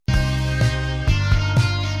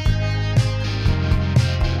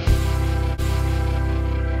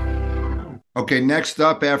Okay, next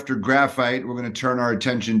up after graphite, we're going to turn our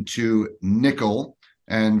attention to nickel.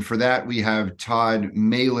 And for that, we have Todd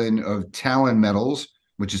Malan of Talon Metals,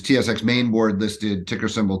 which is TSX main board listed, ticker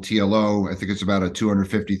symbol TLO. I think it's about a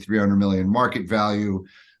 250, 300 million market value.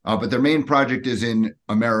 But their main project is in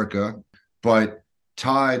America. But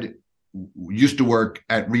Todd used to work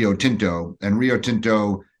at Rio Tinto, and Rio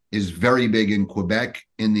Tinto is very big in Quebec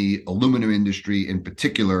in the aluminum industry in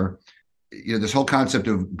particular. This whole concept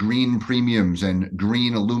of green premiums and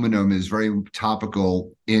green aluminum is very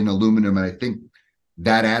topical in aluminum. And I think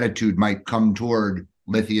that attitude might come toward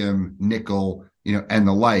lithium, nickel, and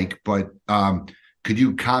the like. But could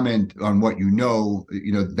you comment on what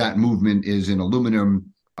that movement is in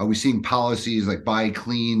aluminum? Are we seeing policies like buy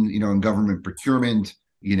clean, in government procurement,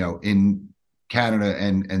 in Canada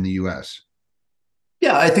and the US?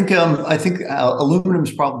 Yeah, I think aluminum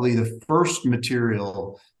is probably the first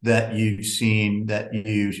material that you've seen that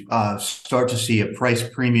you start to see a price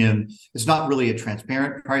premium. It's not really a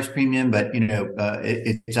transparent price premium, but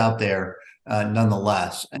it's out there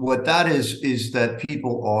nonetheless. And what that is that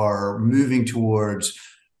people are moving towards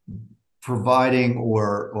providing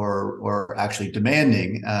or actually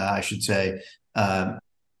demanding, I should say,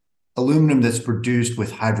 aluminum that's produced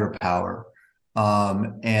with hydropower.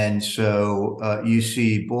 And so you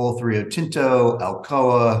see both Rio Tinto,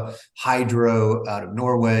 Alcoa, Hydro out of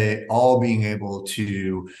Norway, all being able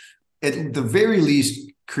to, at the very least,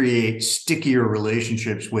 create stickier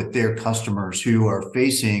relationships with their customers who are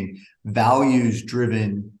facing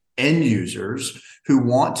values-driven end users who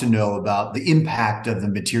want to know about the impact of the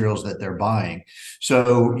materials that they're buying.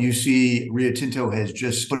 So you see Rio Tinto has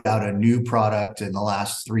just put out a new product in the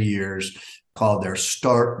last 3 years called their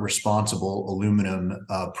Start Responsible Aluminum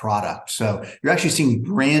product. So you're actually seeing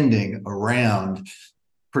branding around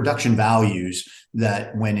production values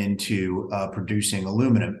that went into producing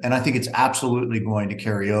aluminum. And I think it's absolutely going to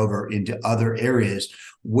carry over into other areas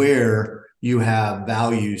where you have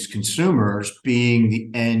values consumers being the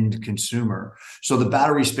end consumer. So the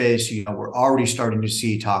battery space, we're already starting to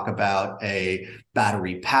see talk about a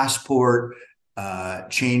battery passport,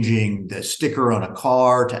 changing the sticker on a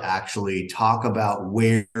car to actually talk about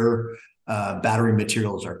where battery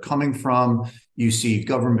materials are coming from. You see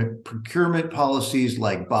government procurement policies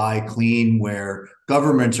like Buy Clean, where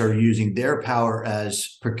governments are using their power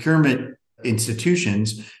as procurement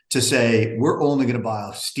institutions to say, we're only going to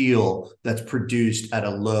buy steel that's produced at a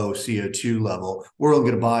low CO2 level. We're only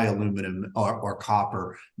going to buy aluminum or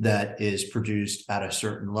copper that is produced at a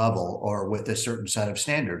certain level or with a certain set of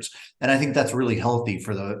standards. And I think that's really healthy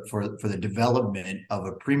for the development of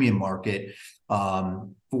a premium market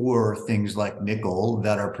for things like nickel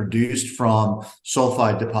that are produced from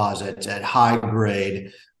sulfide deposits at high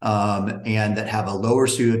grade and that have a lower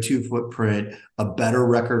CO2 footprint, a better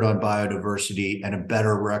record on biodiversity, and a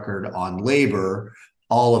better record on labor.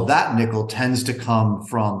 All of that nickel tends to come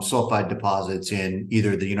from sulfide deposits in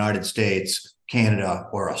either the United States, Canada,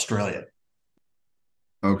 or Australia.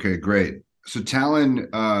 Okay, great. So Talon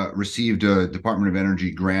received a Department of Energy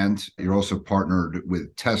grant. You're also partnered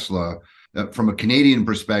with Tesla. From a Canadian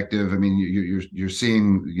perspective, I mean, you're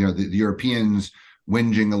seeing the Europeans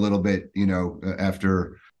whinging a little bit,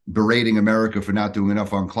 after berating America for not doing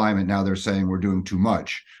enough on climate. Now they're saying we're doing too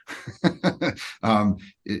much.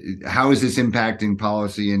 How is this impacting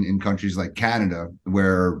policy in countries like Canada,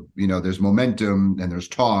 where there's momentum and there's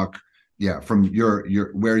talk? Yeah, from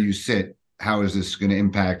your where you sit, how is this going to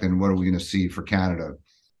impact, and what are we going to see for Canada?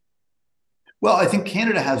 Well, I think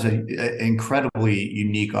Canada has an incredibly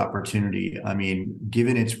unique opportunity. I mean,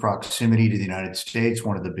 given its proximity to the United States,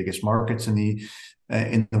 one of the biggest markets in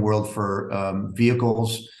the world for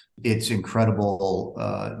vehicles, its incredible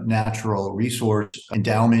natural resource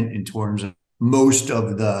endowment in terms of most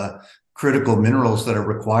of the critical minerals that are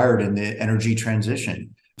required in the energy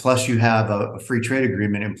transition. Plus, you have a free trade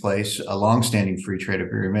agreement in place, a longstanding free trade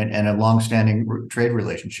agreement, and a longstanding trade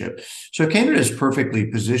relationship. So Canada is perfectly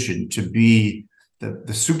positioned to be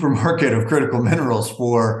the supermarket of critical minerals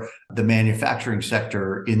for the manufacturing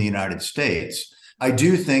sector in the United States. I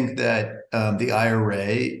do think that the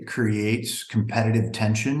IRA creates competitive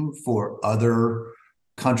tension for other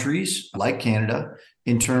countries like Canada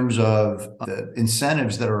in terms of the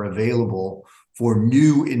incentives that are available for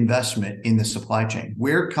new investment in the supply chain,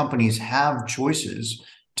 where companies have choices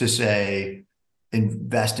to say,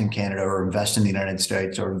 invest in Canada or invest in the United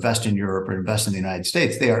States or invest in Europe or invest in the United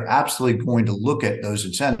States. They are absolutely going to look at those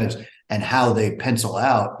incentives and how they pencil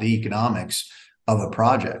out the economics of a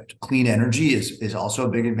project. Clean energy is also a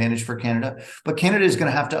big advantage for Canada, but Canada is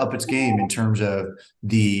going to have to up its game in terms of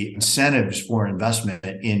the incentives for investment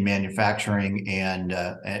in manufacturing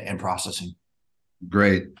and processing.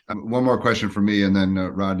 Great. One more question for me, and then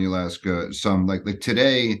Rodney will ask some. Like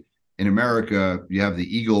today in America, you have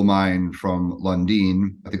the Eagle mine from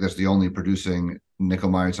Lundin. I think that's the only producing nickel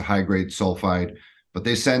mine. It's a high grade sulfide, but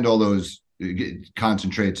they send all those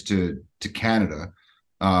concentrates to Canada.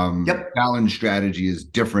 Yep. Talon's strategy is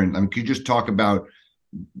different. I mean, could you just talk about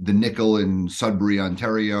the nickel in Sudbury,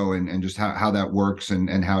 Ontario, and just how that works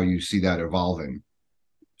and how you see that evolving?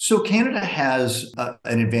 So Canada has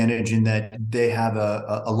an advantage in that they have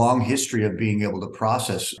a long history of being able to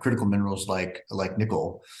process critical minerals like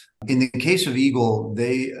nickel. In the case of Eagle,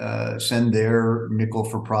 they send their nickel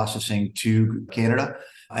for processing to Canada,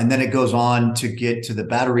 and then it goes on to get to the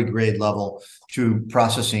battery grade level to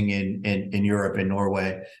processing in Europe and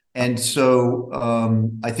Norway. And so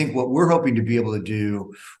I think what we're hoping to be able to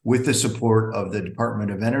do with the support of the Department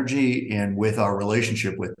of Energy and with our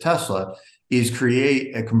relationship with Tesla is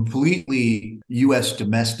create a completely US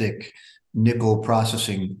domestic nickel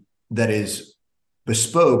processing that is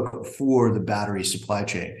bespoke for the battery supply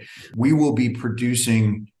chain. We will be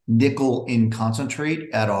producing nickel in concentrate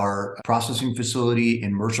at our processing facility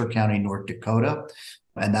in Mercer County, North Dakota.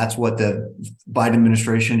 And that's what the Biden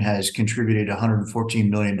administration has contributed $114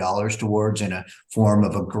 million towards in a form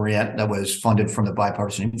of a grant that was funded from the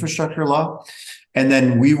bipartisan infrastructure law. And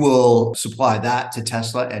then we will supply that to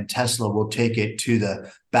Tesla, and Tesla will take it to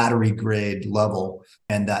the battery grade level,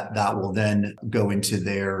 and that will then go into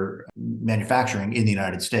their manufacturing in the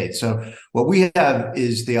United States. So what we have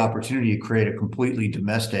is the opportunity to create a completely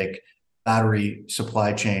domestic battery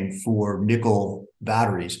supply chain for nickel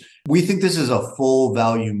batteries. We think this is a full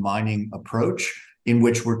value mining approach in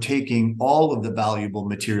which we're taking all of the valuable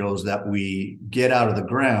materials that we get out of the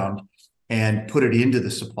ground and put it into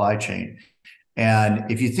the supply chain. And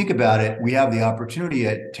if you think about it, we have the opportunity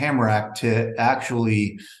at Tamarack to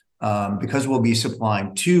actually, because we'll be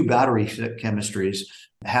supplying two battery chemistries,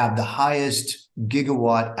 have the highest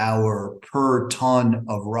gigawatt hour per ton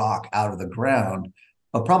of rock out of the ground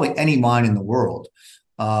of probably any mine in the world.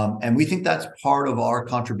 And we think that's part of our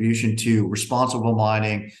contribution to responsible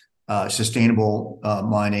mining, sustainable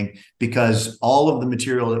mining, because all of the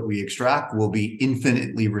material that we extract will be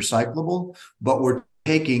infinitely recyclable, but we're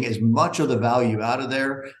taking as much of the value out of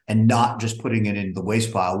there and not just putting it in the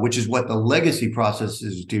waste pile, which is what the legacy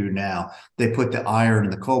processes do now. They put the iron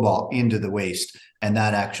and the cobalt into the waste. And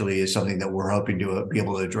that actually is something that we're hoping to be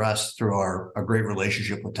able to address through our great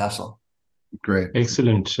relationship with Tesla. Great.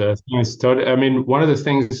 Excellent. Thanks, Todd. I mean, one of the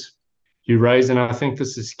things you raise, and I think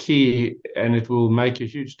this is key, and it will make a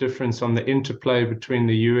huge difference on the interplay between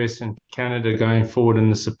the US and Canada going forward in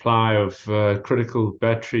the supply of critical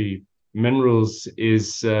battery minerals,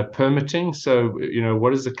 is permitting. So,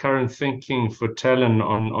 what is the current thinking for Talon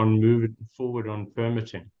on moving forward on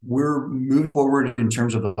permitting? We're moving forward in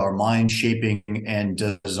terms of our mine shaping and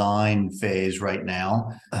design phase right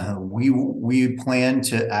now. We plan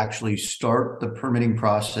to actually start the permitting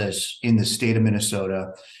process in the state of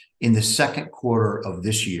Minnesota in the second quarter of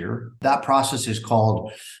this year. That process is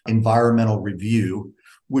called environmental review,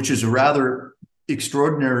 which is a rather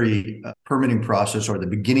extraordinary permitting process, or the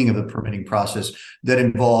beginning of the permitting process, that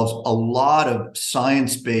involves a lot of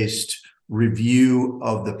science-based review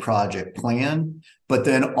of the project plan, but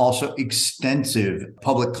then also extensive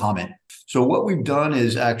public comment. So what we've done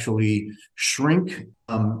is actually shrink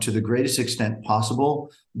to the greatest extent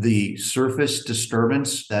possible the surface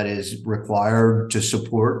disturbance that is required to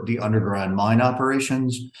support the underground mine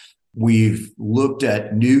operations. We've looked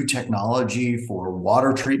at new technology for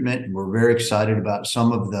water treatment, and we're very excited about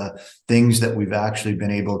some of the things that we've actually been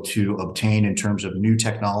able to obtain in terms of new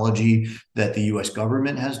technology that the US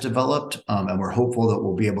government has developed. And we're hopeful that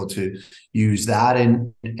we'll be able to use that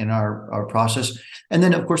in our process. And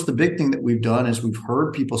then, of course, the big thing that we've done is we've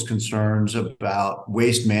heard people's concerns about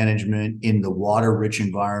waste management in the water-rich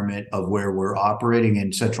environment of where we're operating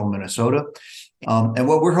in central Minnesota. And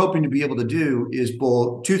what we're hoping to be able to do is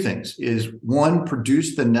both two things: is one,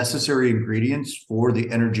 produce the necessary ingredients for the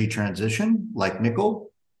energy transition, like nickel,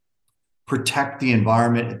 protect the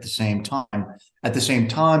environment at the same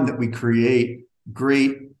time that we create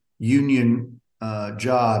great union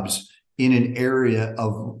jobs in an area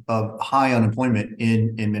of high unemployment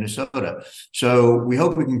in Minnesota. So we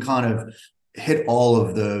hope we can kind of hit all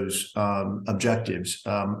of those objectives,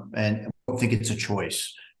 and I don't think it's a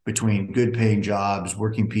choice between good paying jobs,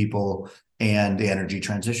 working people, and the energy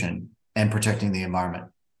transition and protecting the environment.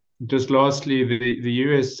 Just lastly, the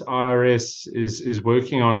US IRS is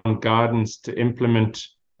working on guidance to implement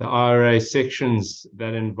the IRA sections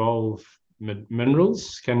that involve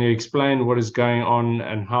minerals. Can you explain what is going on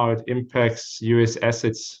and how it impacts US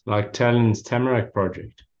assets like Talon's Tamarack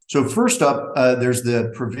project? So first up, there's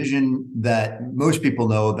the provision that most people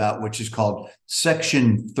know about, which is called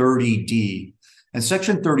Section 30D. And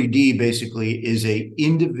Section 30D basically is a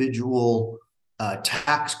individual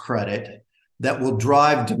tax credit that will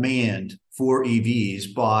drive demand for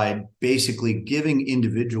EVs by basically giving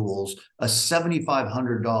individuals a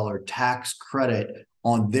 $7,500 tax credit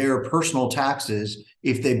on their personal taxes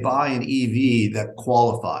if they buy an EV that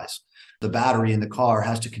qualifies. The battery in the car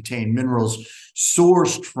has to contain minerals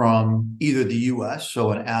sourced from either the US,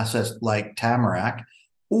 so an asset like Tamarack,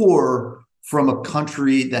 or from a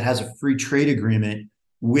country that has a free trade agreement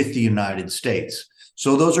with the United States.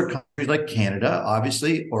 So those are countries like Canada,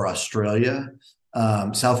 obviously, or Australia.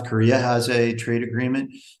 South Korea has a trade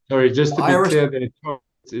agreement. Sorry, just to be clear, that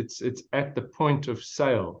it's at the point of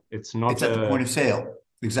sale. It's not. It's at the point of sale.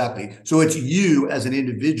 Exactly. So it's you as an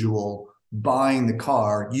individual buying the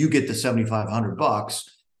car. You get the $7,500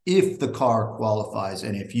 if the car qualifies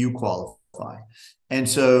and if you qualify. And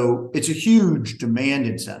so it's a huge demand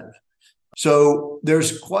incentive. So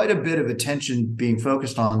there's quite a bit of attention being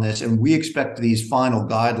focused on this, and we expect these final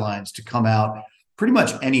guidelines to come out pretty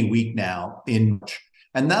much any week now in March.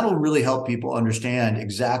 And that'll really help people understand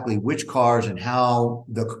exactly which cars and how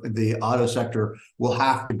the auto sector will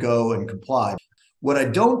have to go and comply. What I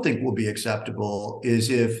don't think will be acceptable is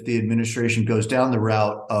if the administration goes down the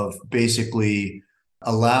route of basically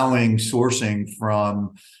allowing sourcing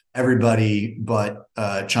from everybody but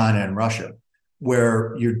China and Russia,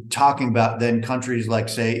 where you're talking about then countries like,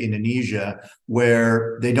 say, Indonesia,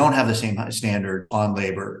 where they don't have the same standard on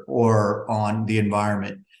labor or on the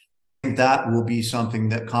environment. I think that will be something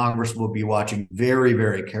that Congress will be watching very,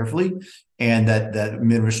 very carefully, and that the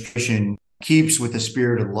administration keeps with the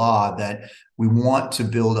spirit of law that we want to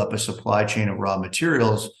build up a supply chain of raw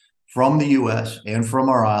materials from the US and from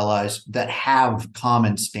our allies that have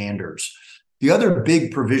common standards. The other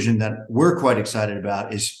big provision that we're quite excited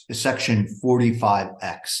about is Section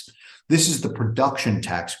 45X. This is the production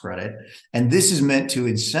tax credit, and this is meant to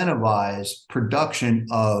incentivize production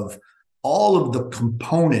of all of the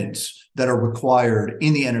components that are required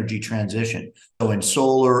in the energy transition. So in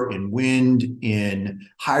solar, in wind, in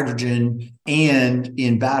hydrogen, and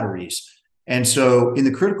in batteries. And so in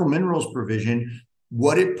the critical minerals provision,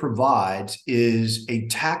 what it provides is a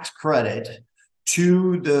tax credit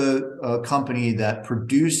to the company that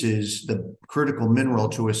produces the critical mineral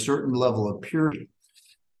to a certain level of purity.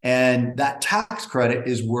 And that tax credit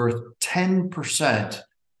is worth 10%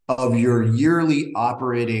 of your yearly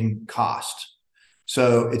operating cost.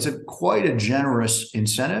 So it's quite a generous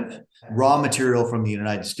incentive. Raw material from the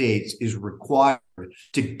United States is required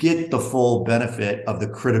to get the full benefit of the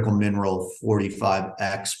critical mineral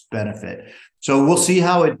 45X benefit. So we'll see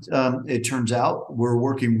how it turns out. We're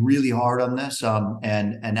working really hard on this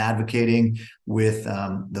and advocating with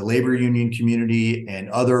the labor union community and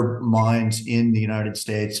other minds in the United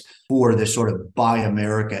States for this sort of Buy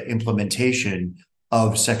America implementation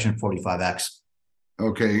of Section 45X.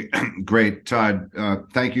 Okay, great, Todd.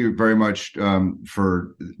 Thank you very much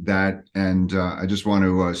for that. And I just want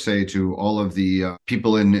to say to all of the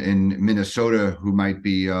people in Minnesota who might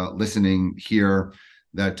be listening here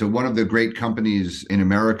that one of the great companies in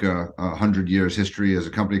America, 100 years history, is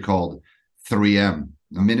a company called 3M,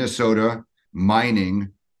 Minnesota Mining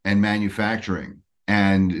and Manufacturing.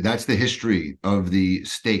 And that's the history of the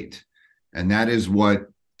state. And that is what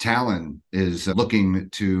Talon is looking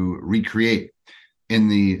to recreate in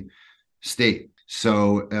the state.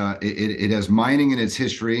 So it has mining in its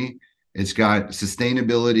history. It's got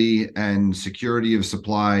sustainability and security of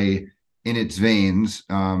supply in its veins,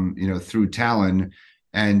 through Talon.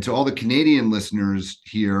 And to all the Canadian listeners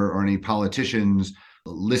here, or any politicians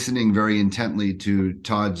listening very intently to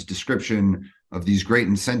Todd's description of these great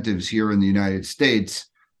incentives here in the United States,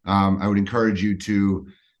 I would encourage you to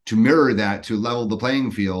mirror that, to level the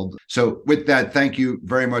playing field. So with that, thank you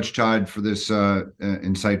very much, Todd, for this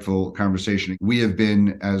insightful conversation. We have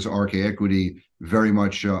been, as RK Equity, very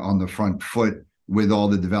much on the front foot with all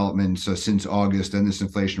the developments since August and this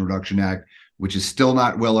Inflation Reduction Act, which is still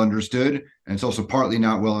not well understood. And it's also partly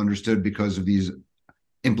not well understood because of these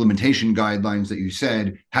implementation guidelines that you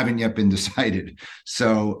said haven't yet been decided.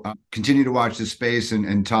 So continue to watch this space.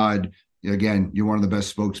 And Todd, again, you're one of the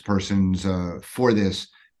best spokespersons for this.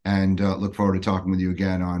 And look forward to talking with you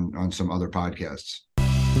again on some other podcasts.